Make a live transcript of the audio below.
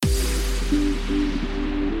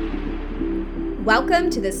Welcome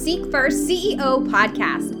to the Seek First CEO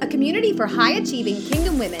podcast, a community for high-achieving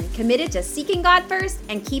kingdom women committed to seeking God first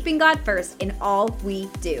and keeping God first in all we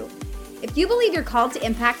do. If you believe you're called to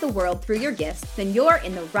impact the world through your gifts, then you're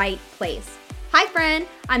in the right place. Hi, friend.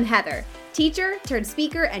 I'm Heather, teacher turned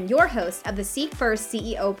speaker and your host of the Seek First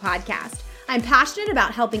CEO podcast. I'm passionate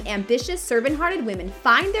about helping ambitious, servant-hearted women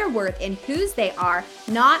find their worth in whose they are,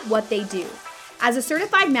 not what they do. As a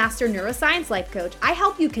certified master neuroscience life coach, I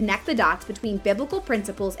help you connect the dots between biblical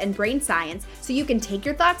principles and brain science so you can take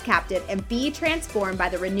your thoughts captive and be transformed by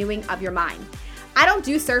the renewing of your mind. I don't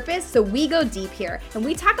do surface, so we go deep here, and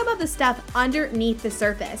we talk about the stuff underneath the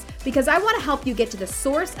surface because I want to help you get to the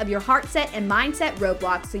source of your heart set and mindset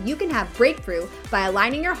roadblocks so you can have breakthrough by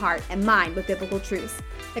aligning your heart and mind with biblical truths.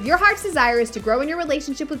 If your heart's desire is to grow in your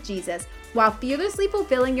relationship with Jesus while fearlessly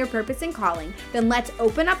fulfilling your purpose and calling, then let's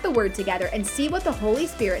open up the Word together and see what the Holy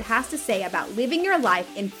Spirit has to say about living your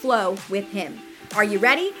life in flow with Him. Are you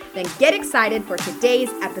ready? Then get excited for today's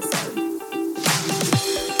episode.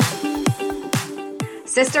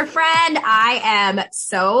 Sister friend, I am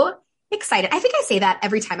so excited. I think I say that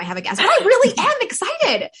every time I have a guest, but I really am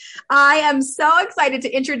excited. I am so excited to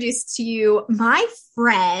introduce to you my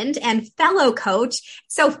friend and fellow coach.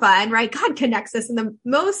 So fun, right? God connects us in the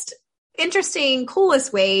most interesting,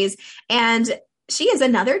 coolest ways. And she is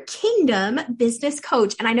another kingdom business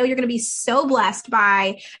coach. And I know you're going to be so blessed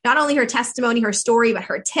by not only her testimony, her story, but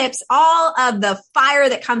her tips, all of the fire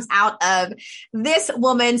that comes out of this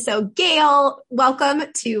woman. So Gail, welcome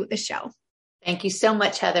to the show. Thank you so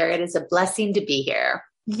much, Heather. It is a blessing to be here.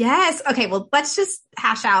 Yes. Okay. Well, let's just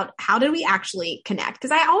hash out, how did we actually connect?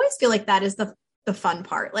 Because I always feel like that is the fun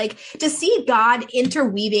part, like to see God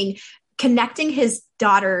interweaving, connecting his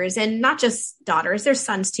daughters, and not just daughters, there's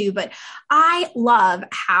sons too, but I love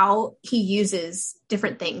how he uses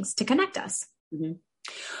different things to connect us. Mm-hmm.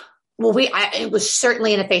 Well, it was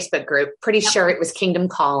certainly in a Facebook group, pretty sure it was Kingdom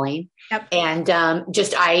Calling. Yep. And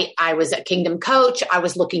I was a kingdom coach. I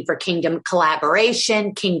was looking for kingdom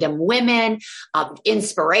collaboration, kingdom women,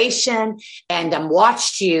 inspiration, and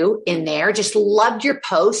watched you in there. Just loved your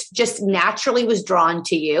post, just naturally was drawn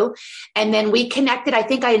to you. And then we connected. I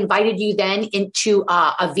think I invited you then into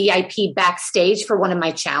a VIP backstage for one of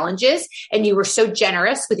my challenges. And you were so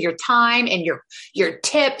generous with your time and your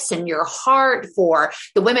tips and your heart for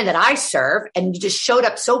the women that I serve. And you just showed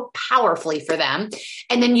up so powerfully for them.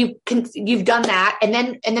 And then you've done that. And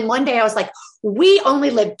then one day I was like, we only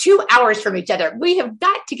live 2 hours from each other. We have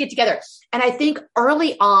got to get together. And I think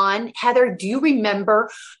early on, Heather, do you remember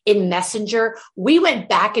in Messenger, we went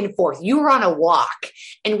back and forth. You were on a walk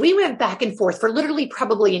and we went back and forth for literally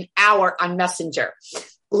probably an hour on Messenger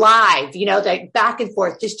live, like back and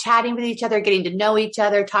forth, just chatting with each other, getting to know each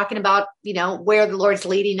other, talking about, where the Lord's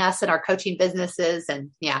leading us in our coaching businesses.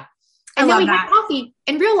 And yeah. And then we had coffee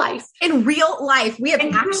in real life. In real life. We have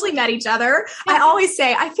actually met each other. Yeah. I always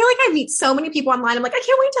say, I feel like I meet so many people online. I'm like, I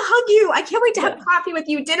can't wait to hug you. I can't wait to have coffee with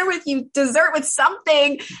you, dinner with you, dessert with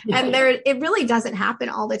something. And it really doesn't happen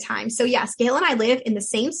all the time. So yes, Gail and I live in the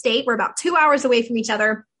same state. We're about 2 hours away from each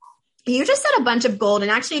other. You just said a bunch of gold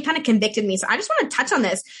and actually kind of convicted me. So I just want to touch on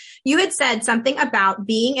this. You had said something about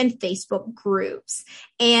being in Facebook groups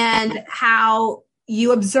and how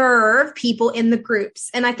you observe people in the groups.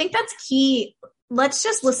 And I think that's key. Let's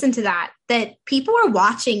just listen to that people are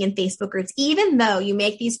watching in Facebook groups, even though you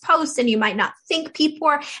make these posts and you might not think people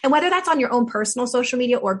are, and whether that's on your own personal social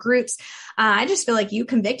media or groups. I just feel like you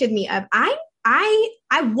convicted me of, I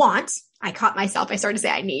caught myself. I started to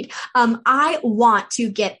say I need. I want to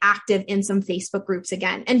get active in some Facebook groups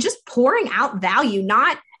again and just pouring out value,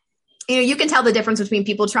 not, you can tell the difference between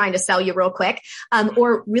people trying to sell you real quick,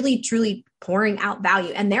 or really truly pouring out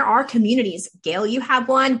value. And there are communities. Gail, you have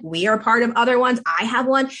one. We are part of other ones. I have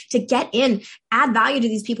one, to get in, add value to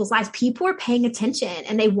these people's lives. People are paying attention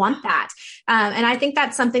and they want that. And I think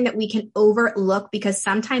that's something that we can overlook because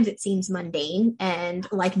sometimes it seems mundane and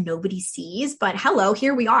like nobody sees, but hello,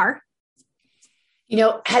 here we are.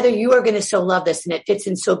 Heather, you are going to so love this, and it fits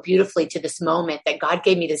in so beautifully to this moment that God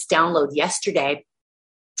gave me this download yesterday.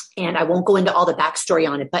 And I won't go into all the backstory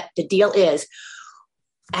on it, but the deal is,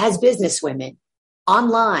 as business women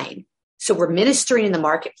online, so we're ministering in the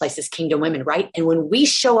marketplace as kingdom women, right? And when we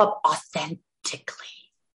show up authentically,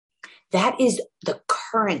 that is the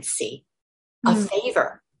currency of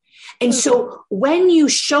favor. And so when you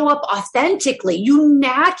show up authentically, you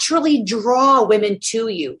naturally draw women to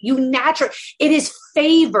you. It is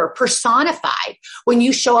favor personified when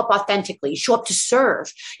you show up authentically. You show up to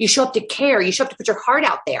serve. You show up to care. You show up to put your heart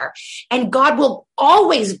out there. And God will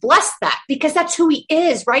always bless that because that's who he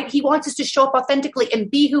is, right? He wants us to show up authentically and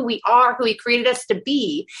be who we are, who he created us to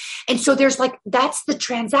be. And so that's the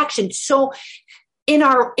transaction. So in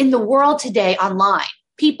the world today online,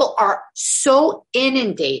 people are so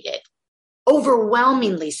inundated,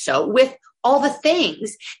 overwhelmingly so, with all the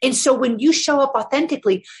things. And so when you show up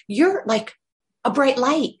authentically, you're like a bright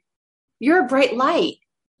light. You're a bright light.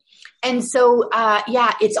 And so,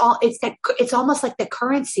 it's almost like the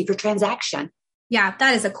currency for transaction. Yeah,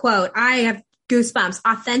 that is a quote. I have goosebumps.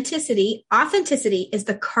 Authenticity is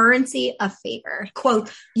the currency of favor.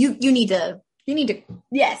 Quote, you need to,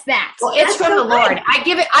 yes, that. Well, it's from the Lord. I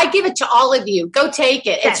give it to all of you. Go take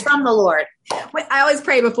it. It's from the Lord. I always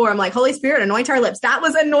pray before. I'm like, Holy Spirit, anoint our lips. That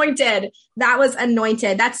was anointed.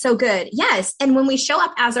 That's so good. Yes. And when we show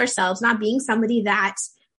up as ourselves, not being somebody that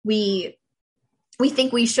we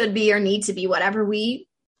think we should be or need to be, whatever, we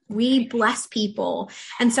bless people.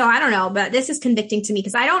 And so I don't know, but this is convicting to me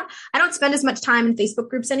because I don't spend as much time in Facebook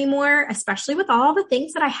groups anymore, especially with all the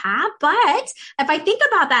things that I have. But if I think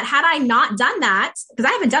about that, had I not done that, because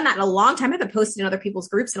I haven't done that in a long time, I haven't posted in other people's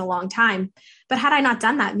groups in a long time, but had I not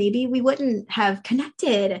done that, maybe we wouldn't have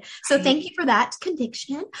connected. So thank you for that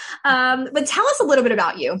conviction. But tell us a little bit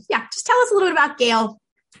about you. Yeah. Just tell us a little bit about Gail.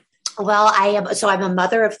 Well, I'm a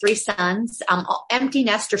mother of 3 sons, empty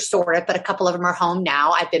nester sort of, but a couple of them are home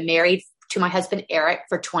now. I've been married to my husband, Eric,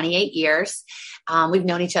 for 28 years. We've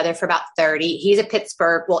known each other for about 30. He's a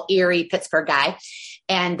Erie, Pittsburgh guy.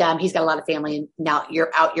 And he's got a lot of family now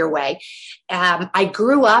you're out your way. I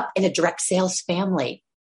grew up in a direct sales family.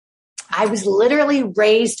 I was literally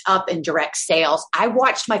raised up in direct sales. I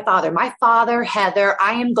watched my father, Heather.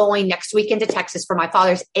 I am going next weekend to Texas for my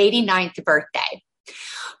father's 89th birthday.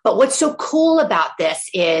 But what's so cool about this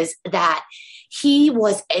is that he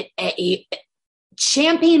was a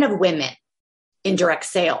champion of women in direct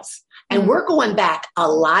sales. And we're going back a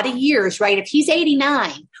lot of years, right? If he's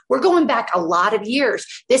 89, we're going back a lot of years.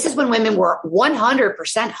 This is when women were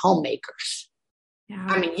 100% homemakers. Yeah.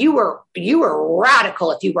 I mean, you were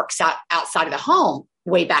radical if you worked outside of the home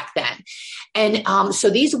way back then. And so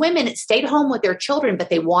these women stayed home with their children, but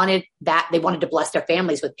they wanted to bless their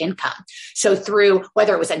families with income. So through,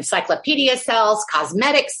 whether it was encyclopedia sales,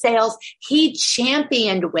 cosmetic sales, he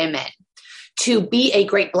championed women to be a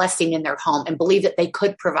great blessing in their home and believe that they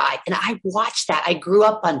could provide. And I watched that. I grew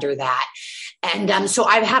up under that. And so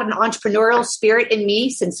I've had an entrepreneurial spirit in me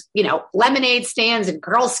since, lemonade stands and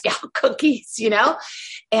Girl Scout cookies,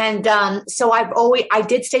 And so I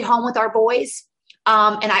did stay home with our boys.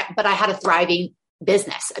 But I had a thriving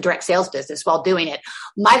business, a direct sales business while doing it.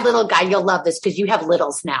 My little guy, you'll love this because you have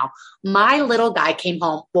littles now. My little guy came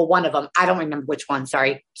home. Well, one of them, I don't remember which one.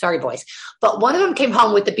 Sorry, boys. But one of them came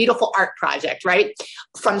home with a beautiful art project, right?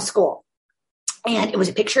 From school. And it was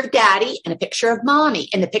a picture of daddy and a picture of mommy.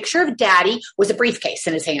 And the picture of daddy was a briefcase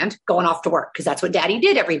in his hand going off to work because that's what daddy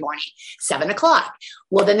did every morning, 7:00.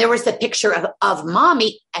 Well, then there was the picture of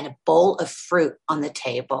mommy and a bowl of fruit on the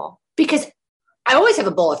table because I always have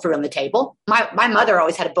a bowl of fruit on the table. My mother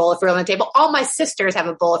always had a bowl of fruit on the table. All my sisters have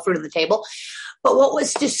a bowl of fruit on the table. But what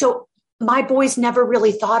was just so, my boys never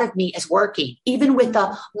really thought of me as working. Even with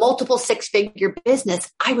a multiple 6-figure business,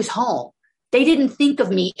 I was home. They didn't think of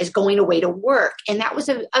me as going away to work. And that was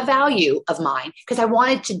a value of mine because I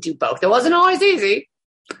wanted to do both. It wasn't always easy.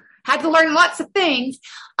 Had to learn lots of things.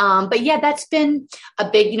 But yeah, that's been a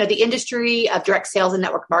big, the industry of direct sales and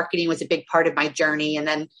network marketing was a big part of my journey. And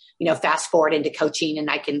then, fast forward into coaching and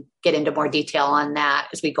I can get into more detail on that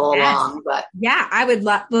as we go along. But yeah, I would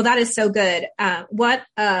love, well, that is so good. I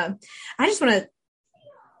just want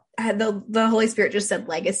to, the Holy Spirit just said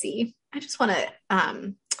legacy. I just want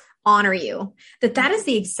to, honor you that is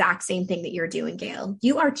the exact same thing that you're doing, Gail.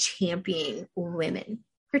 You are championing women.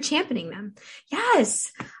 You're championing them.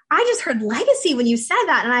 Yes. I just heard legacy when you said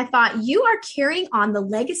that. And I thought you are carrying on the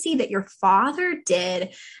legacy that your father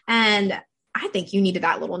did. And I think you needed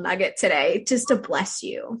that little nugget today just to bless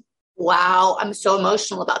you. Wow. I'm so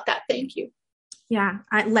emotional about that. Thank you. Yeah.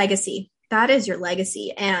 Legacy. That is your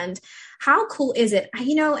legacy. And how cool is it?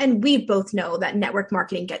 And we both know that network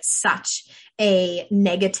marketing gets such a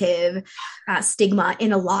negative stigma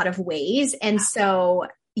in a lot of ways. And so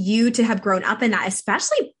you to have grown up in that,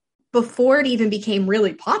 especially before it even became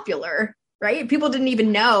really popular, right? People didn't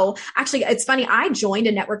even know. Actually, it's funny. I joined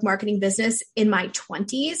a network marketing business in my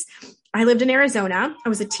 20s. I lived in Arizona. I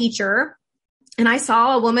was a teacher And I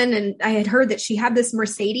saw a woman and I had heard that she had this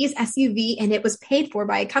Mercedes SUV and it was paid for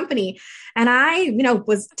by a company. And I,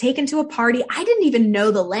 was taken to a party. I didn't even know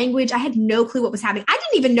the language. I had no clue what was happening. I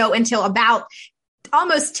didn't even know until about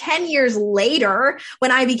almost 10 years later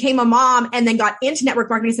when I became a mom and then got into network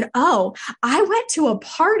marketing. I said, oh, I went to a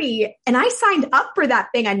party and I signed up for that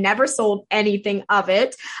thing. I never sold anything of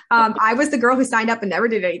it. I was the girl who signed up and never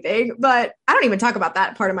did anything, but I don't even talk about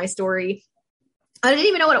that part of my story. I didn't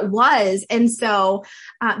even know what it was. And so,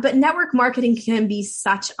 but network marketing can be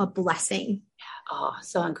such a blessing. Oh,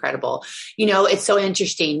 so incredible. It's so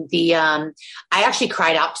interesting. I actually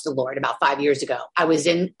cried out to the Lord about 5 years ago. I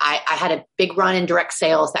had a big run in direct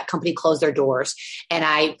sales. That company closed their doors and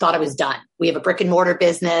I thought I was done. We have a brick and mortar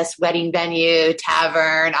business, wedding venue,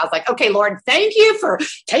 tavern. I was like, okay, Lord, thank you for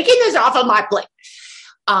taking this off of my plate.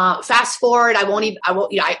 Fast forward,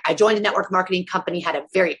 I joined a network marketing company, had a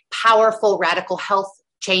very powerful, radical health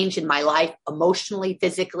change in my life, emotionally,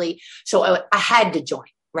 physically. So I had to join,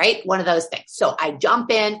 right? One of those things. So I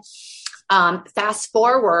jump in, fast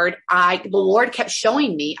forward, the Lord kept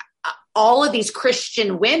showing me all of these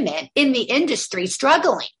Christian women in the industry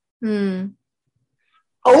struggling over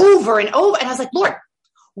and over. And I was like, Lord,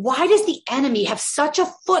 why does the enemy have such a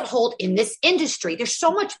foothold in this industry? There's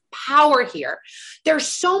so much power here. There's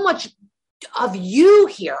so much of you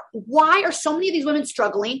here. Why are so many of these women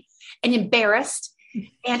struggling and embarrassed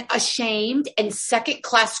and ashamed and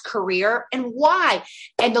second-class career? And why?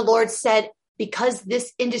 And the Lord said, because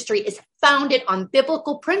this industry is founded on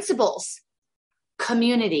biblical principles,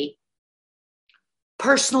 community,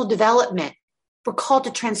 personal development. We're called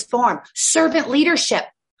to transform, servant leadership,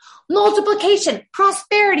 multiplication,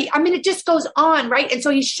 prosperity. I mean, it just goes on, right? And so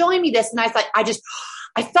he's showing me this. And I thought,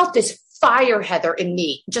 I felt this fire, Heather, in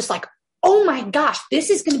me, just like, oh my gosh, this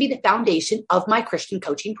is going to be the foundation of my Christian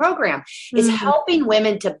coaching program, is helping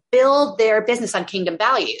women to build their business on kingdom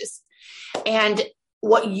values. And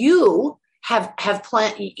what you have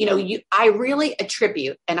planned, I really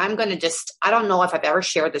attribute, and I'm going to I don't know if I've ever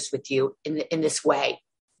shared this with you in this way,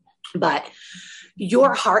 but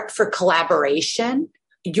your heart for collaboration,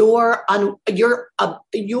 your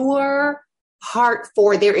heart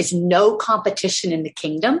for there is no competition in the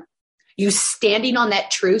kingdom, you standing on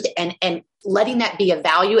that truth and letting that be a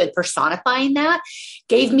value and personifying that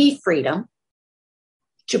gave me freedom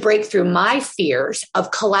to break through my fears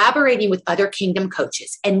of collaborating with other kingdom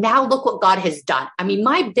coaches. And now look what God has done. I mean,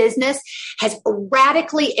 my business has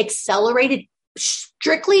radically accelerated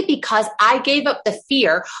strictly because I gave up the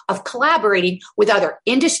fear of collaborating with other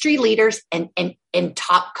industry leaders and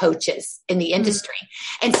top coaches in the industry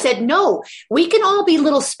and said, no, we can all be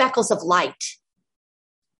little speckles of light.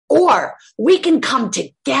 Or we can come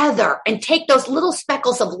together and take those little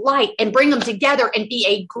speckles of light and bring them together and be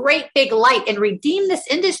a great big light and redeem this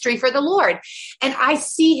industry for the Lord. And I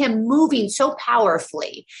see him moving so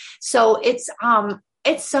powerfully. So it's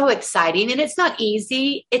so exciting and it's not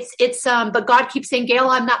easy. But God keeps saying, Gail,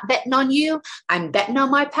 I'm not betting on you. I'm betting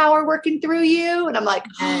on my power working through you. And I'm like,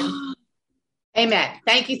 amen.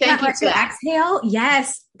 Thank you. Thank you for that. Exhale.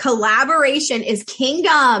 Yes. Collaboration is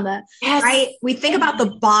kingdom, right? We think about the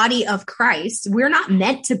body of Christ. We're not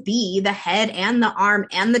meant to be the head and the arm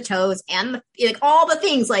and the toes and all the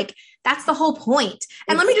things. Like that's the whole point.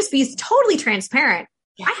 And let me just be totally transparent.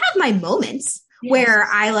 I have my moments where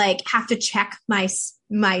I have to check my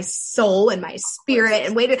soul and my spirit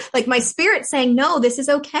and wait, my spirit saying, no, this is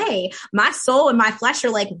okay. My soul and my flesh are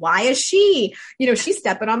like, why is she, she's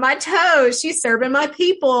stepping on my toes. She's serving my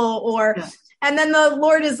people and then the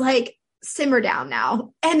Lord is like, simmer down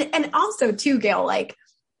now. And also too, Gail,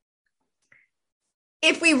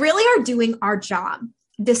 if we really are doing our job,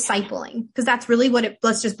 discipling, because that's really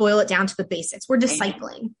let's just boil it down to the basics. We're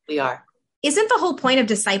discipling. We are. Isn't the whole point of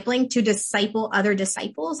discipling to disciple other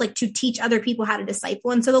disciples, to teach other people how to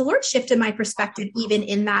disciple? And so the Lord shifted my perspective even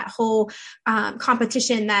in that whole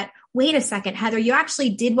competition that, wait a second, Heather, you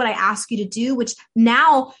actually did what I asked you to do, which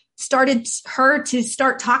now started her to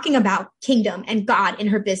start talking about kingdom and God in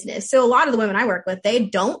her business. So a lot of the women I work with,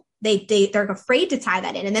 they're afraid to tie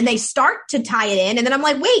that in. And then they start to tie it in. And then I'm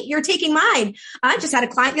like, wait, you're taking mine. I just had a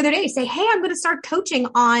client the other day say, hey, I'm going to start coaching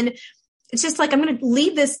on, it's just I'm going to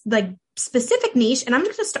leave this specific niche and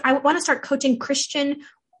I want to start coaching Christian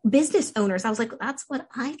business owners. I was like, that's what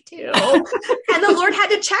I do. And the Lord had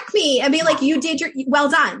to check me and be like, you did well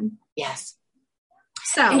done. Yes.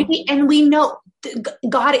 So, and we know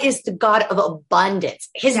God is the God of abundance.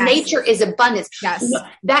 His nature is abundance. Yes.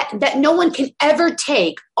 That no one can ever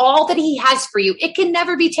take all that he has for you. It can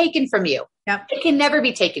never be taken from you. Yep. It can never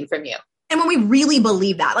be taken from you. And when we really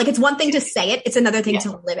believe that, like it's one thing to say it, it's another thing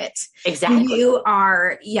to live it. Exactly. You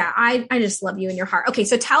are, I just love you in your heart. Okay.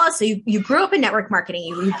 So tell us, so you grew up in network marketing,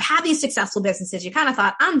 you had these successful businesses, you kind of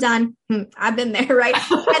thought, I'm done. I've been there, right?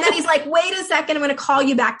 And then he's like, wait a second, I'm going to call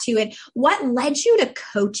you back to it. What led you to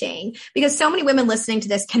coaching? Because so many women listening to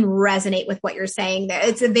this can resonate with what you're saying there.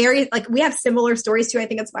 It's a very, like, we have similar stories too. I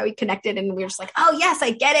think that's why we connected and we were just like, oh yes,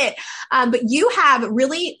 I get it. But you have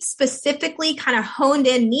really specifically kind of honed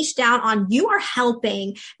in, niche down on, you are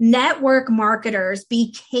helping network marketers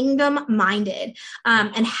be kingdom minded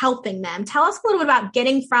and helping them. Tell us a little bit about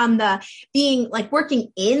getting from the being like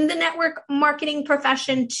working in the network marketing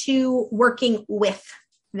profession to working with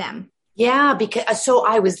them. Yeah, because so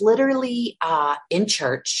I was literally in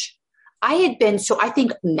church. I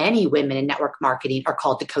think many women in network marketing are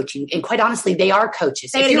called to coaching. And quite honestly, they are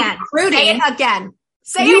coaches. Say it again.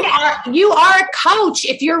 Say it again. You are a coach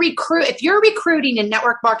if you're recruiting in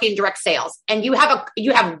network marketing, direct sales, and you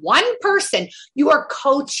have one person, you are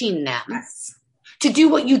coaching them to do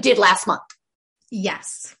what you did last month.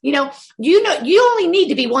 Yes. You only need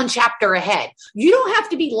to be one chapter ahead. You don't have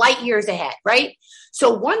to be light years ahead, right?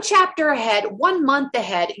 So one chapter ahead, 1 month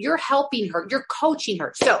ahead, you're helping her, you're coaching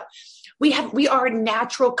her. So we are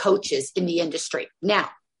natural coaches in the industry. Now,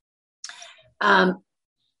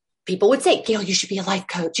 people would say, Gail, you should be a life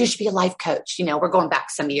coach. You should be a life coach. We're going back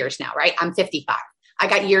some years now, right? I'm 55. I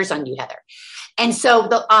got years on you, Heather. And so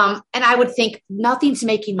and I would think nothing's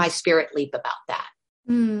making my spirit leap about that.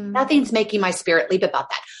 Nothing's making my spirit leap about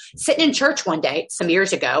that. Sitting in church one day, some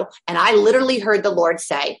years ago, and I literally heard the Lord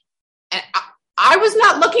say, and I was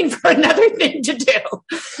not looking for another thing to do.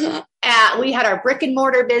 We had our brick and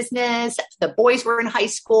mortar business. The boys were in high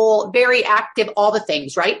school, very active, all the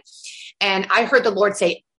things, right? And I heard the Lord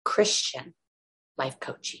say, Christian life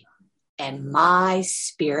coaching, and my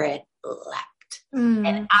spirit leapt.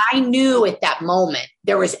 And I knew at that moment,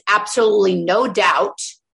 there was absolutely no doubt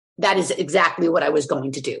that is exactly what I was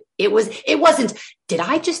going to do. It wasn't, did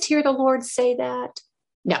I just hear the Lord say that?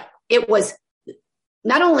 No, it was,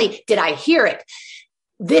 not only did I hear it,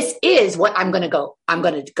 this is what I'm going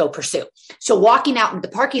to go pursue. So walking out in the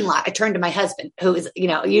parking lot, I turned to my husband, who is,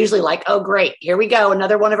 usually like, oh, great, here we go.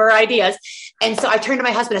 Another one of our ideas. And so I turned to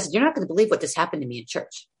my husband. I said, you're not going to believe what just happened to me in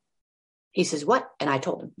church. He says, what? And I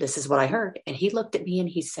told him, this is what I heard. And he looked at me and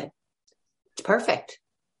he said, it's perfect.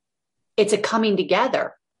 It's a coming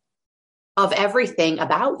together of everything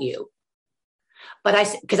about you.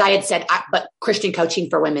 But because I had said, but Christian coaching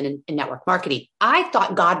for women in network marketing, I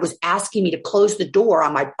thought God was asking me to close the door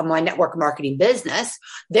on my network marketing business.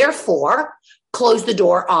 Therefore, close the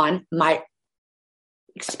door on my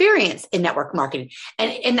experience in network marketing.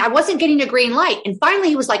 And I wasn't getting a green light. And finally,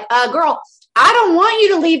 he was like, girl, I don't want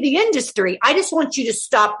you to leave the industry. I just want you to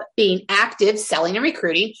stop being active, selling and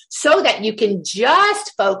recruiting so that you can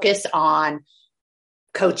just focus on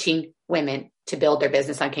coaching women to build their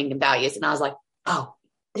business on kingdom values. And I was like, oh,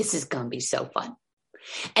 this is going to be so fun.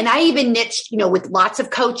 And I even niched, with lots of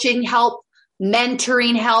coaching help,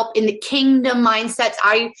 mentoring help in the kingdom mindsets.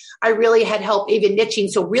 I really had help even niching.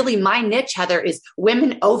 So really my niche, Heather, is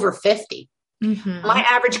women over 50. Mm-hmm. My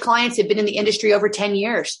average clients have been in the industry over 10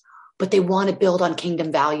 years, but they want to build on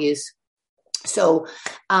kingdom values. So,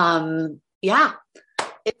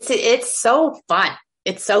 it's so fun.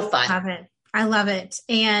 It's so fun. I love it.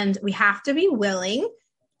 And we have to be willing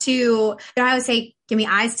to, I always say, give me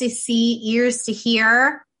eyes to see, ears to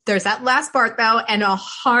hear. There's that last part though, and a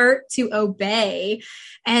heart to obey.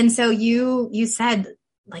 And so you said,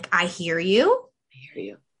 like, I hear you. I hear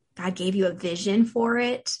you. God gave you a vision for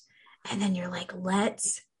it. And then you're like,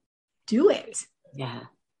 let's do it. Yeah.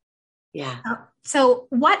 Yeah. So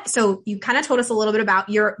you kind of told us a little bit about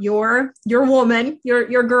your woman,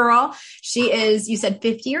 your girl. She is, you said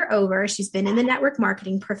 50 or over. She's been in the network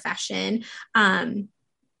marketing profession.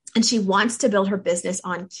 And she wants to build her business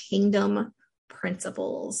on kingdom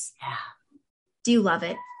principles. Yeah. Do you love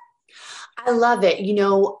it? I love it.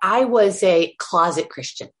 I was a closet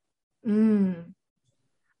Christian. And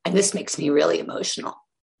this makes me really emotional.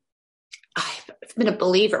 I've been a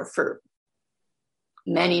believer for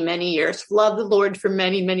many, many years. Love the Lord for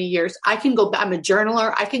many, many years. I can go back. I'm a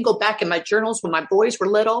journaler. I can go back in my journals when my boys were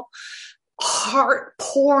little, heart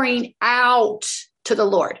pouring out to the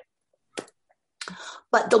Lord.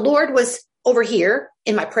 But the Lord was over here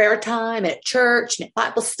in my prayer time and at church and at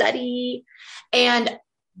Bible study, and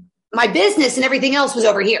my business and everything else was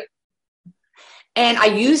over here. And I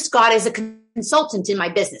used God as a consultant in my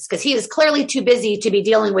business because he is clearly too busy to be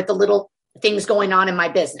dealing with the little things going on in my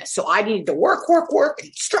business. So I needed to work,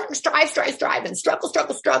 and strive, and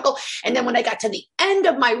struggle. And then when I got to the end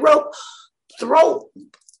of my rope, throw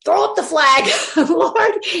throw up the flag.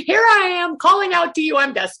 Lord, here I am calling out to you.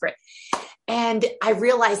 I'm desperate. And I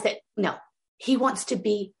realized that no, he wants to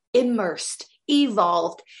be immersed,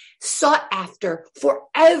 evolved, sought after for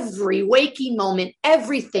every waking moment,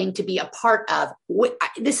 everything to be a part of.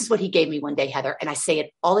 This is what he gave me one day, Heather, and I say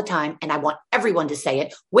it all the time, and I want everyone to say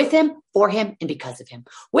it: with him, for him, and because of him.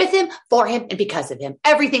 With him, for him, and because of him.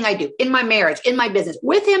 Everything I do in my marriage, in my business,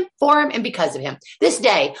 with him, for him, and because of him. This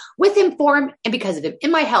day, with him, for him, and because of him.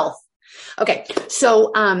 In my health. Okay,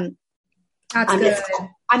 so I'm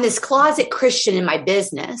this closet Christian in my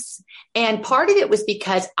business. And part of it was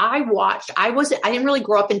because I didn't really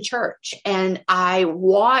grow up in church, and I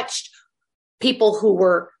watched people who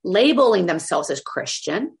were labeling themselves as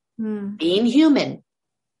Christian, being human.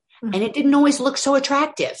 And it didn't always look so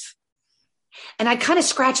attractive. And I kind of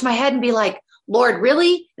scratch my head and be like, Lord,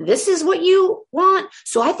 really? This is what you want?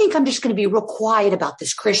 So I think I'm just going to be real quiet about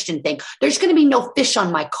this Christian thing. There's going to be no fish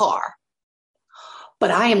on my car. But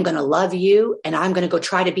I am going to love you, and I'm going to go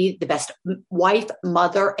try to be the best wife,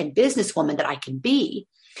 mother, and businesswoman that I can be.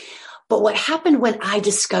 But what happened when I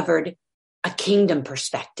discovered a kingdom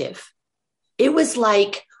perspective? It was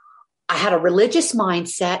like I had a religious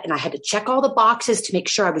mindset, and I had to check all the boxes to make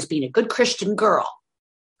sure I was being a good Christian girl.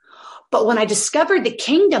 But when I discovered the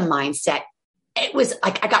kingdom mindset, it was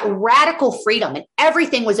like I got radical freedom, and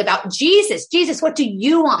everything was about Jesus. Jesus, what do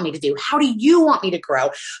you want me to do? How do you want me to grow?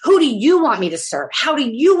 Who do you want me to serve? How do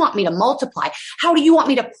you want me to multiply? How do you want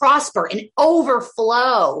me to prosper and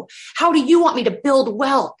overflow? How do you want me to build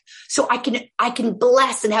wealth so I can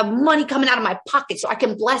bless and have money coming out of my pocket so I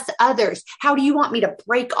can bless others? How do you want me to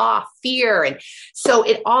break off fear? And so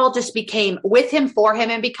it all just became with him, for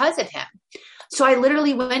him, and because of him. So I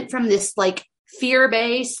literally went from this like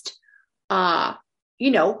fear-based,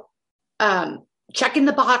 checking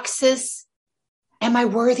the boxes. Am I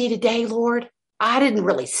worthy today, Lord? I didn't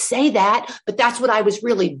really say that, but that's what I was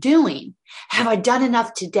really doing. Have I done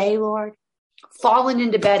enough today, Lord? Fallen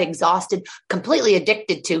into bed, exhausted, completely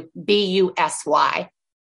addicted to BUSY.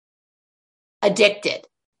 Addicted.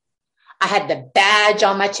 I had the badge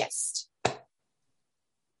on my chest.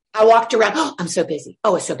 I walked around. Oh, I'm so busy.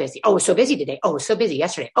 Oh, it's so busy. Oh, it's so busy today. Oh, it's so busy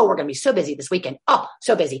yesterday. Oh, we're going to be so busy this weekend. Oh,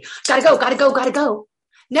 so busy. Gotta go.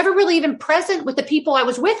 Never really even present with the people I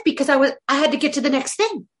was with because I had to get to the next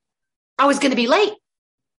thing. I was going to be late.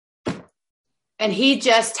 And he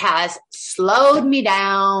just has slowed me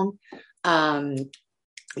down.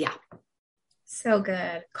 Yeah. So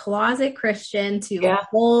good. Closet Christian to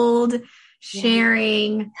bold,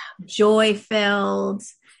 sharing, joy-filled.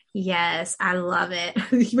 Yes, I love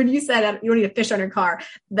it. When you said you don't need a fish on your car,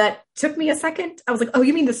 that took me a second. I was like, oh,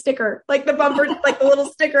 you mean the sticker, like the bumper, like the little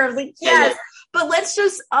sticker. I was like, yes, but let's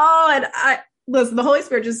just, listen, the Holy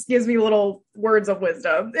Spirit just gives me little words of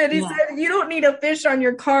wisdom. And he said, you don't need a fish on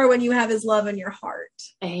your car when you have his love in your heart.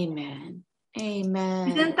 Amen.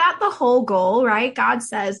 Isn't that the whole goal, right? God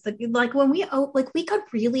says that like when we could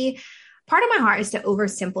really, part of my heart is to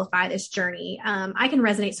oversimplify this journey. I can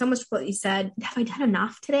resonate so much with what you said. Have I done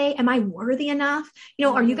enough today? Am I worthy enough?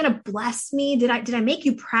 Are you going to bless me? Did I make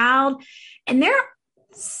you proud? And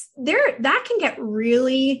that can get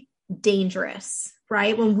really dangerous,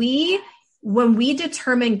 right? When we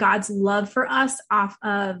determine God's love for us off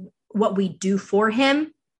of what we do for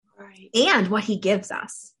him, right, and what he gives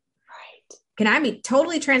us. Can I be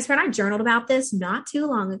totally transparent? I journaled about this not too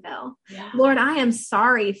long ago. Yeah. Lord, I am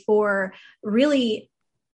sorry for really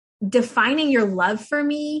defining your love for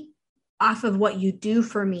me off of what you do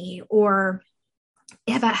for me, or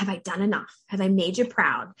have I done enough? Have I made you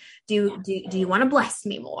proud? Do you want to bless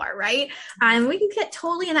me more? Right. And we can get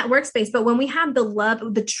totally in that workspace. But when we have the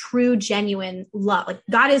love, the true, genuine love, like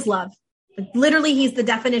God is love. Literally, he's the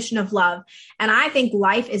definition of love. And I think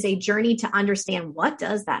life is a journey to understand, what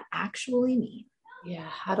does that actually mean? Yeah.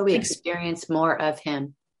 How do we experience more of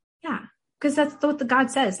him? Yeah. Because that's what the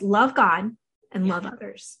God says. Love God and love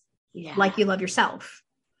others. Yeah. Like you love yourself.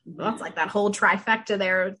 Well, that's like that whole trifecta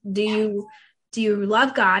there. Do you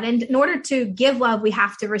love God? And in order to give love, we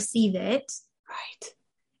have to receive it. Right.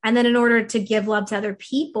 And then in order to give love to other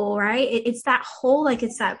people, right? It's that whole,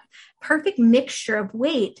 it's that perfect mixture of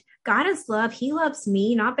God is love. He loves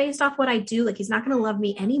me, not based off what I do. Like he's not going to love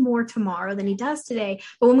me any more tomorrow than he does today.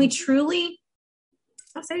 But when we truly,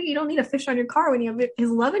 I'll say you don't need a fish on your car when you have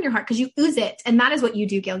his love in your heart, because you ooze it. And that is what you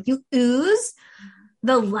do, Gail. You ooze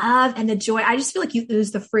the love and the joy. I just feel like you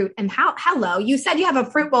ooze the fruit. And hello, you said you have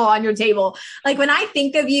a fruit bowl on your table. Like when I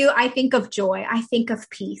think of you, I think of joy. I think of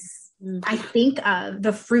peace. Mm-hmm. I think of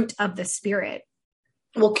the fruit of the Spirit.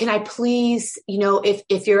 well, can I please,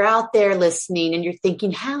 if you're out there listening and you're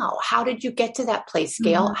thinking, how did you get to that place,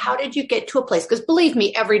 Gail? Mm-hmm. How did you get to a place? Because believe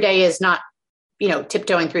me, every day is not,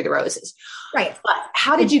 tiptoeing through the roses. Right. But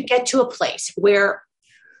how did you get to a place where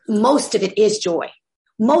most of it is joy?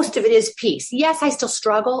 Most of it is peace. Yes, I still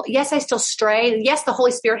struggle. Yes, I still stray. Yes, the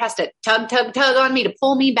Holy Spirit has to tug on me to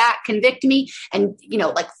pull me back, convict me. And,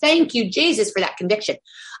 thank you, Jesus, for that conviction.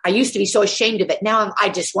 I used to be so ashamed of it. Now I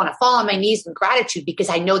just want to fall on my knees in gratitude because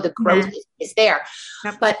I know the growth is there.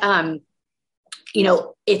 Yep. But,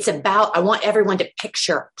 it's about, I want everyone to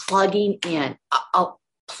picture plugging in,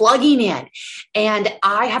 plugging in. And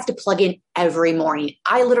I have to plug in every morning.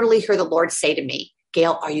 I literally hear the Lord say to me,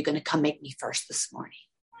 Gail, are you going to come make me first this morning?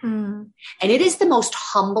 And it is the most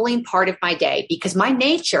humbling part of my day because my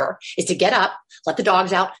nature is to get up, let the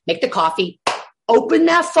dogs out, make the coffee, open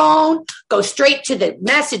that phone, go straight to the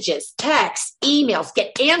messages, texts, emails,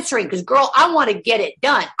 get answering. Because girl, I want to get it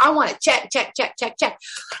done. I want to check.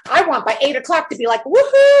 I want by 8:00 to be like,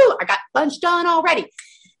 woohoo, I got lunch done already.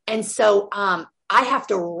 And so, I have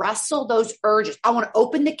to wrestle those urges. I want to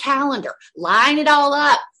open the calendar, line it all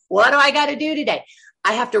up. What do I got to do today?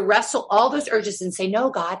 I have to wrestle all those urges and say, no,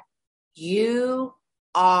 God, you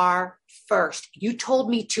are first. You told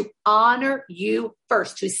me to honor you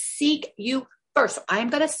first, to seek you first. So I'm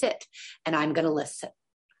going to sit and I'm going to listen.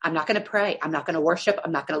 I'm not going to pray. I'm not going to worship.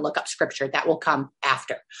 I'm not going to look up scripture. That will come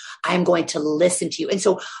after. I'm going to listen to you. And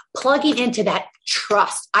so plugging into that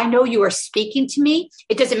trust, I know you are speaking to me.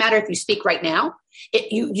 It doesn't matter if you speak right now.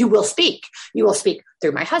 You will speak. You will speak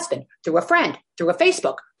through my husband, through a friend, through a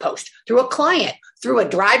Facebook post, through a client, through a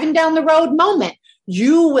driving down the road moment.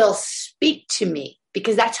 You will speak to me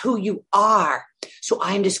because that's who you are. So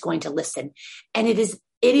I'm just going to listen. And it is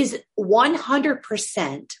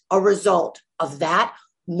 100% a result of that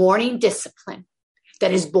morning discipline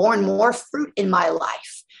that has borne more fruit in my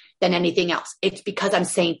life than anything else. It's because I'm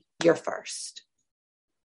saying you're first.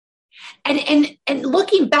 And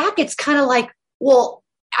looking back, it's kind of like, well,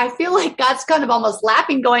 I feel like God's kind of almost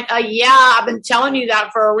laughing, going, yeah, I've been telling you that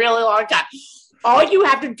for a really long time. All you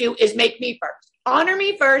have to do is make me first. Honor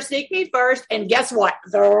me first, seek me first, and guess what?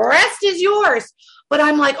 The rest is yours. But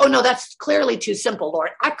I'm like, oh no, that's clearly too simple, Lord.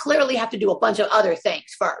 I clearly have to do a bunch of other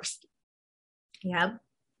things first. Yep.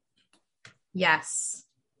 Yes.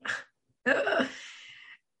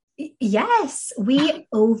 Yes, we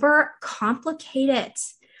overcomplicate it.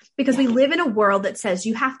 Because we live in a world that says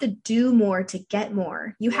you have to do more to get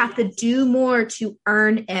more. You have to do more to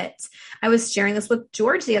earn it. I was sharing this with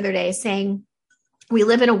George the other day saying, we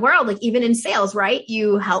live in a world, like even in sales, right?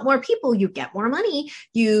 You help more people, you get more money,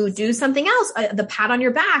 you do something else. The pat on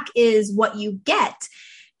your back is what you get.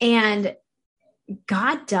 And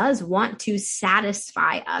God does want to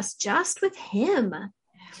satisfy us just with him.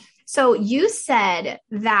 So you said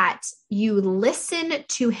that you listen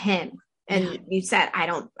to him. And you said, I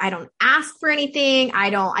don't ask for anything.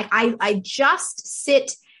 I just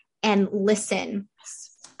sit and listen.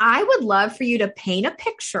 I would love for you to paint a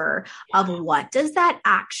picture of what does that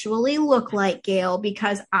actually look like, Gail,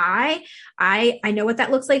 because I know what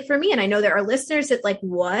that looks like for me. And I know there are listeners that like,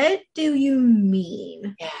 what do you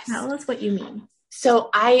mean? Yes. Tell us what you mean. So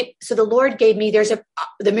the Lord gave me,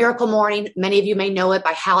 The Miracle Morning. Many of you may know it,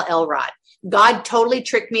 by Hal Elrod. God totally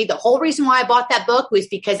tricked me. The whole reason why I bought that book was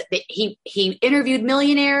because he interviewed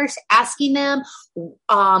millionaires, asking them,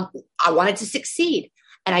 I wanted to succeed.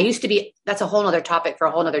 And I used to be, that's a whole nother topic for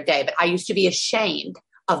a whole nother day, but I used to be ashamed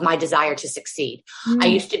of my desire to succeed. I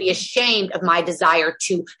used to be ashamed of my desire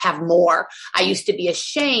to have more. I used to be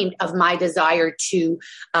ashamed of my desire to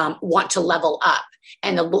want to level up.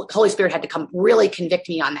 And the Holy Spirit had to come really convict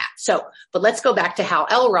me on that. So, but let's go back to Hal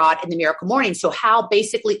Elrod in The Miracle Morning. So Hal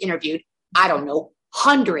basically interviewed, I don't know,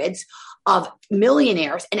 hundreds of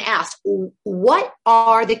millionaires and asked, what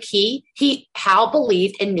are the key? Hal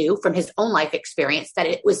believed and knew from his own life experience that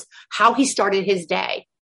it was how he started his day.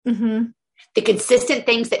 Mm-hmm. The consistent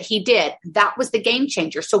things that he did, that was the game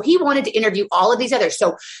changer. So he wanted to interview all of these others.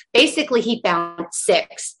 So basically he found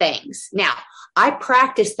 6 things. Now I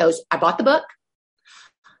practiced those. I bought the book.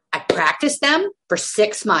 I practiced them for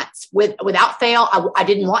 6 months without fail. I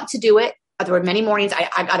didn't want to do it. There were many mornings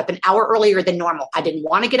I got up an hour earlier than normal. I didn't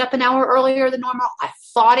want to get up an hour earlier than normal. I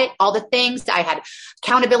fought it, all the things. I had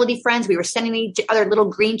accountability friends. We were sending each other little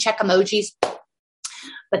green check emojis.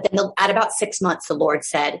 But then at about 6 months, the Lord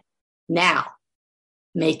said, now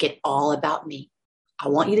make it all about me. I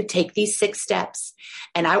want you to take these 6 steps.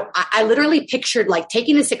 And I literally pictured like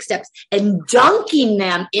taking the 6 steps and dunking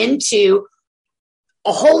them into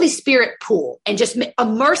a Holy Spirit pool and just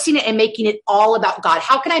immersing it and making it all about God.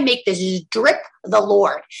 How can I make this drip the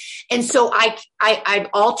Lord? And so I've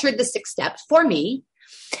altered the 6 steps for me.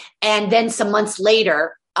 And then some months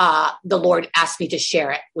later, the Lord asked me to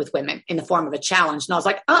share it with women in the form of a challenge. And I was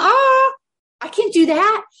like, I can't do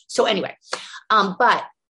that. So anyway, but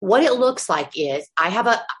what it looks like is I have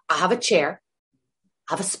a chair,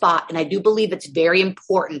 I have a spot. And I do believe it's very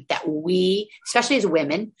important that we, especially as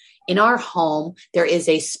women, in our home, there is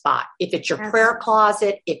a spot. If it's your prayer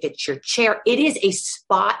closet, if it's your chair, it is a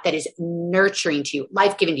spot that is nurturing to you,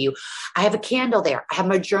 life-giving to you. I have a candle there. I have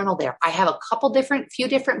my journal there. I have few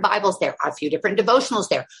different Bibles there, a few different devotionals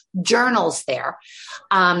there, journals there.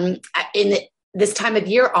 This time of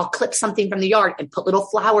year, I'll clip something from the yard and put little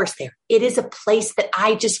flowers there. It is a place that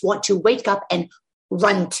I just want to wake up and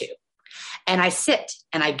run to. And I sit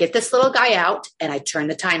and I get this little guy out and I turn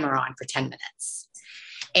the timer on for 10 minutes.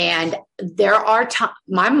 And there are times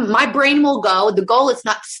my brain will go. The goal is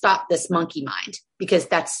not to stop this monkey mind because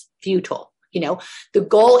that's futile. The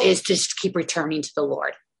goal is to just keep returning to the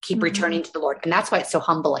Lord, returning to the Lord. And that's why it's so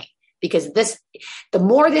humbling, because the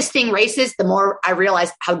more this thing races, the more I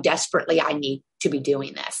realize how desperately I need to be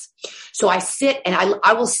doing this. So I sit and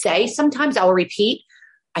I will say, sometimes I will repeat,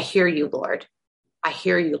 I hear you, Lord. I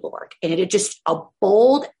hear you, Lord. And it is just a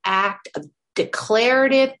bold act of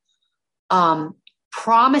declarative,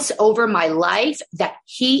 promise over my life that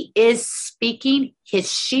he is speaking. His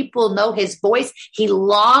sheep will know his voice. He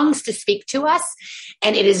longs to speak to us.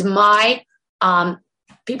 And it is my,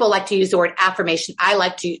 people like to use the word affirmation. I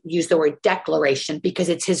like to use the word declaration because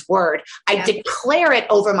it's his word. I declare it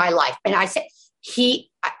over my life. And I say,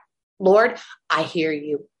 Lord, I hear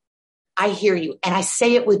you. I hear you. And I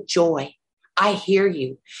say it with joy. I hear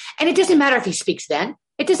you. And it doesn't matter if he speaks then.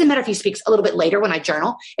 It doesn't matter if he speaks a little bit later when I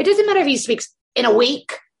journal. It doesn't matter if he speaks in a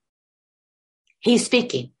week. He's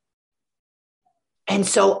speaking. And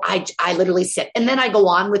so I literally sit. And then I go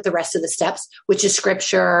on with the rest of the steps, which is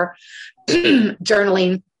scripture,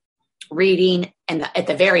 journaling, reading. And at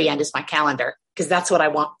the very end is my calendar, because that's what I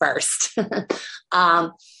want first.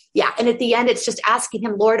 And at the end, it's just asking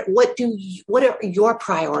him, Lord, what are your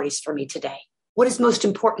priorities for me today? What is most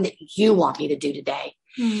important that you want me to do today?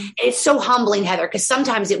 And it's so humbling, Heather, because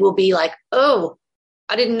sometimes it will be like, oh,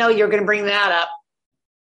 I didn't know you were going to bring that up.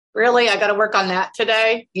 Really? I got to work on that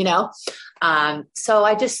today, So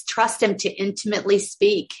I just trust him to intimately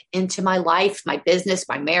speak into my life, my business,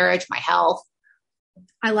 my marriage, my health.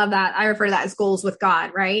 I love that. I refer to that as goals with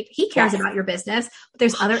God, right? He cares about your business, but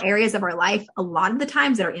there's other areas of our life a lot of the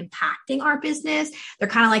times that are impacting our business. They're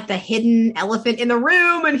kind of like the hidden elephant in the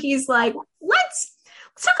room. And he's like, let's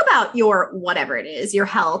talk about your, whatever it is, your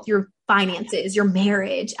health, your finances, your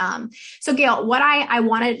marriage. So Gail, what I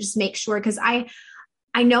want to just make sure, because I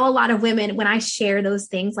know a lot of women, when I share those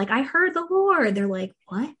things, like I heard the Lord, they're like,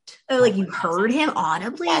 what? Oh, like you heard him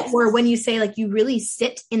audibly? Yes. Or when you say like you really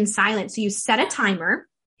sit in silence. So you set a timer.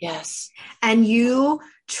 Yes. And you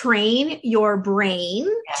train your brain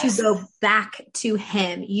to go back to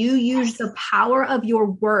him. You use the power of your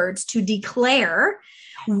words to declare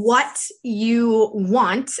what you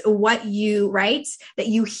want, that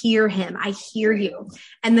you hear him. I hear you.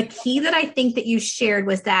 And the key that I think that you shared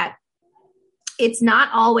was that it's not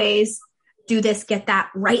always do this, get that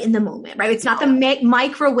right in the moment, right? It's not the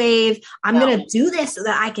microwave. I'm going to do this so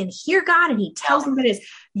that I can hear God and he tells me what it is.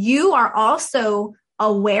 You are also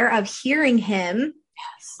aware of hearing him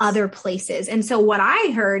other places. And so what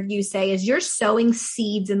I heard you say is you're sowing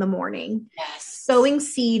seeds in the morning, sowing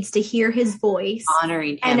seeds to hear his voice,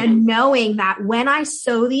 honoring him, and knowing that when I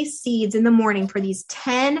sow these seeds in the morning for these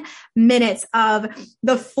 10 minutes of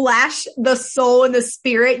the flesh, the soul, and the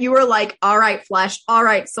spirit, you were like, all right, flesh, all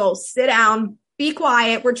right, soul, sit down, be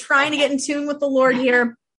quiet. We're trying to get in tune with the Lord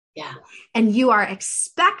here. Yeah. And you are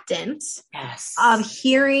expectant of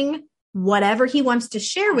hearing whatever he wants to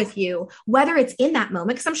share with you, whether it's in that moment,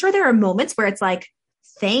 because I'm sure there are moments where it's like,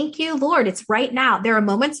 thank you, Lord, it's right now. There are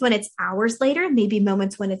moments when it's hours later, maybe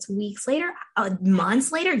moments when it's weeks later,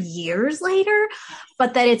 months later, years later,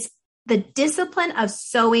 but that it's the discipline of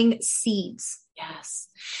sowing seeds. Yes.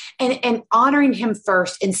 And honoring him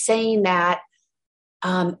first and saying that,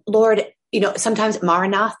 Lord, sometimes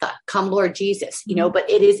Maranatha, come Lord Jesus, but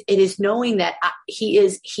it is knowing that he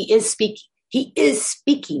is speaking. He is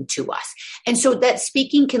speaking to us. And so that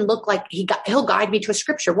speaking can look like he'll guide me to a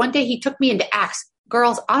scripture. One day he took me into Acts.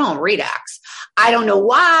 Girls, I don't read Acts. I don't know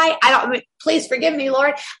why. Please forgive me,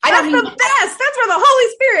 Lord. That's the best. That's where the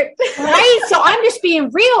Holy Spirit. Right. So I'm just being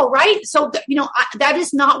real, right? So, that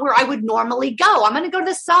is not where I would normally go. I'm going to go to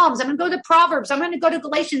the Psalms. I'm going to go to the Proverbs. I'm going to go to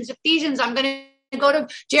Galatians, Ephesians. I'm going to go to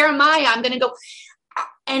Jeremiah. I'm going to go.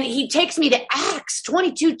 And he takes me to Acts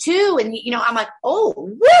 22:2. And, I'm like, oh,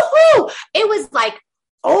 woohoo. It was like,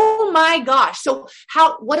 oh my gosh. So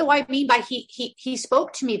what do I mean by he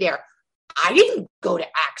spoke to me there? I didn't go to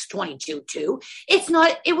Acts 22:2.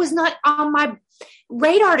 It was not on my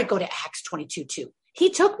radar to go to Acts 22:2. He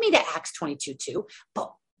took me to Acts 22:2,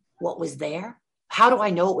 but what was there? How do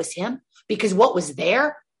I know it was him? Because what was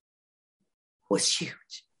there was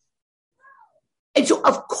huge. And so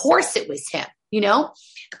of course it was him,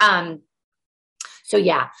 So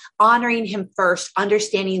yeah, honoring him first,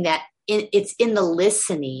 understanding that it's in the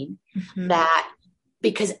listening that,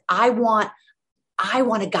 because I want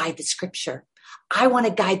to guide the scripture. I want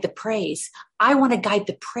to guide the praise. I want to guide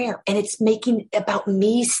the prayer. And it's making about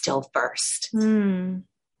me still first. I'm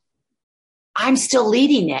still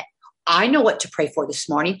leading it. I know what to pray for this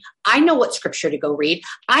morning. I know what scripture to go read.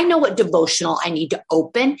 I know what devotional I need to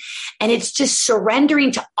open. And it's just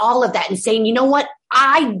surrendering to all of that and saying, you know what?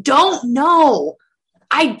 I don't know.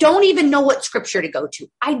 I don't even know what scripture to go to.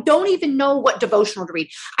 I don't even know what devotional to read.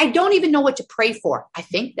 I don't even know what to pray for. I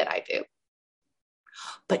think that I do.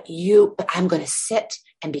 But I'm going to sit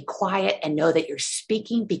and be quiet and know that you're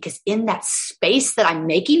speaking, because in that space that I'm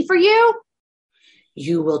making for you,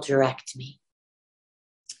 you will direct me.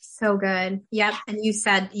 So good. Yep. And you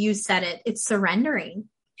said it. It's surrendering.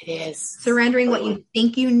 It is. Surrendering what you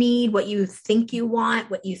think you need, what you think you want,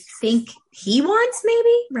 what you think he wants,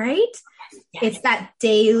 maybe, right? Yes. It's that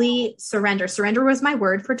daily surrender. Surrender was my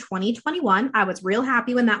word for 2021. I was real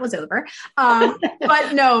happy when that was over.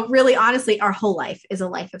 But no, really, honestly, our whole life is a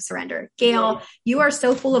life of surrender. Gail, you are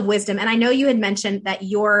so full of wisdom. And I know you had mentioned that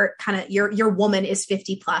your woman is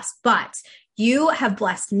 50 plus, but you have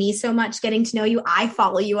blessed me so much getting to know you. I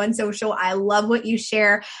follow you on social. I love what you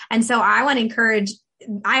share. And so I want to encourage,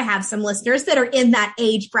 I have some listeners that are in that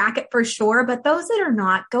age bracket for sure, but those that are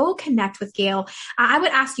not, go connect with Gail. I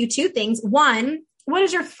would ask you two things. One, what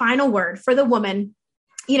is your final word for the woman?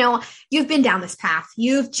 You've been down this path.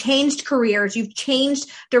 You've changed careers. You've changed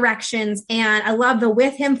directions. And I love the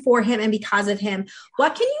with him, for him, and because of him.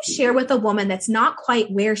 What can you share with a woman that's not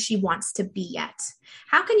quite where she wants to be yet?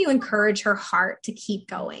 How can you encourage her heart to keep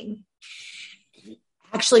going?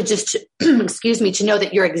 Actually, just to know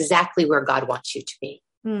that you're exactly where God wants you to be.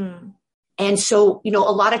 And so, a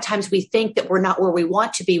lot of times we think that we're not where we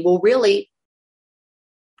want to be. Well, really,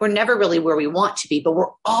 we're never really where we want to be, but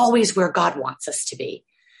we're always where God wants us to be.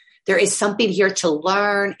 There is something here to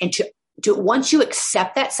learn, and to once you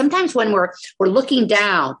accept that, sometimes when we're looking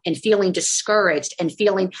down and feeling discouraged and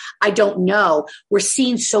feeling, I don't know, we're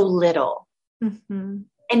seeing so little.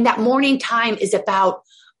 And that morning time is about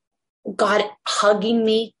God hugging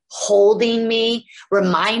me, holding me,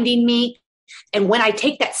 reminding me. And when I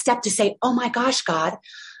take that step to say, oh my gosh, God,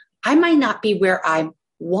 I might not be where I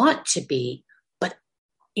want to be, but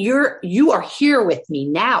you are here with me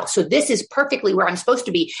now. So this is perfectly where I'm supposed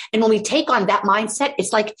to be. And when we take on that mindset,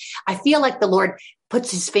 it's like, I feel like the Lord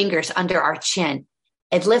puts his fingers under our chin.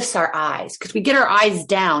 It lifts our eyes, because we get our eyes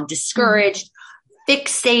down, discouraged,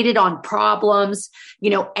 fixated on problems,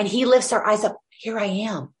 and he lifts our eyes up. Here I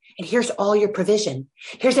am. And here's all your provision.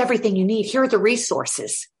 Here's everything you need. Here are the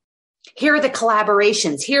resources. Here are the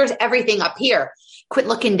collaborations. Here's everything up here. Quit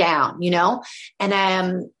looking down,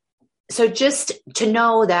 And so just to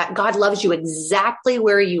know that God loves you exactly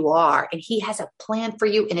where you are, and he has a plan for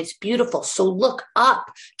you, and it's beautiful. So look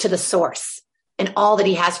up to the source and all that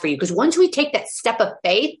he has for you. Because once we take that step of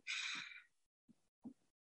faith,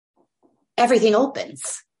 everything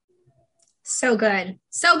opens. So good.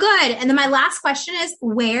 So good. And then my last question is,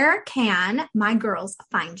 where can my girls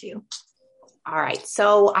find you? All right.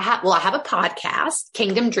 So I have a podcast,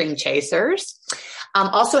 Kingdom Dream Chasers.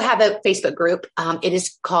 Also have a Facebook group. It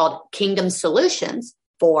is called Kingdom Solutions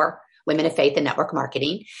for Women of Faith and Network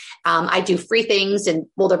Marketing. I do free things, and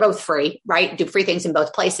they're both free, right? Do free things in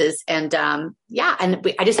both places. And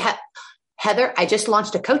Heather, I just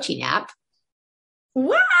launched a coaching app.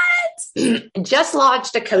 What? Just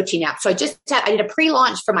launched a coaching app. So I did a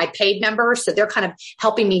pre-launch for my paid members. So they're kind of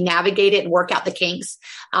helping me navigate it and work out the kinks.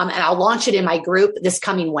 And I'll launch it in my group this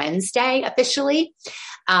coming Wednesday officially.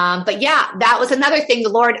 But yeah, that was another thing. The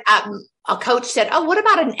Lord, a coach said, oh, what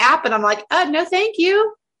about an app? And I'm like, no, thank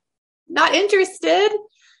you. Not interested.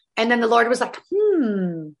 And then the Lord was like,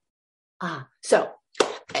 So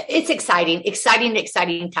it's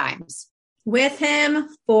exciting times. With him,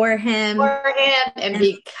 for him, and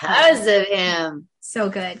because of him. So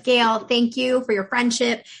good. Gail, thank you for your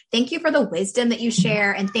friendship. Thank you for the wisdom that you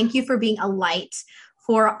share. And thank you for being a light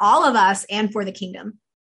for all of us and for the kingdom.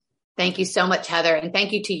 Thank you so much, Heather. And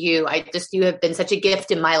thank you to you. You have been such a gift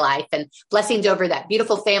in my life, and blessings over that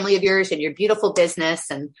beautiful family of yours and your beautiful business.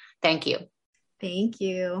 And thank you. Thank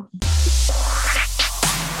you.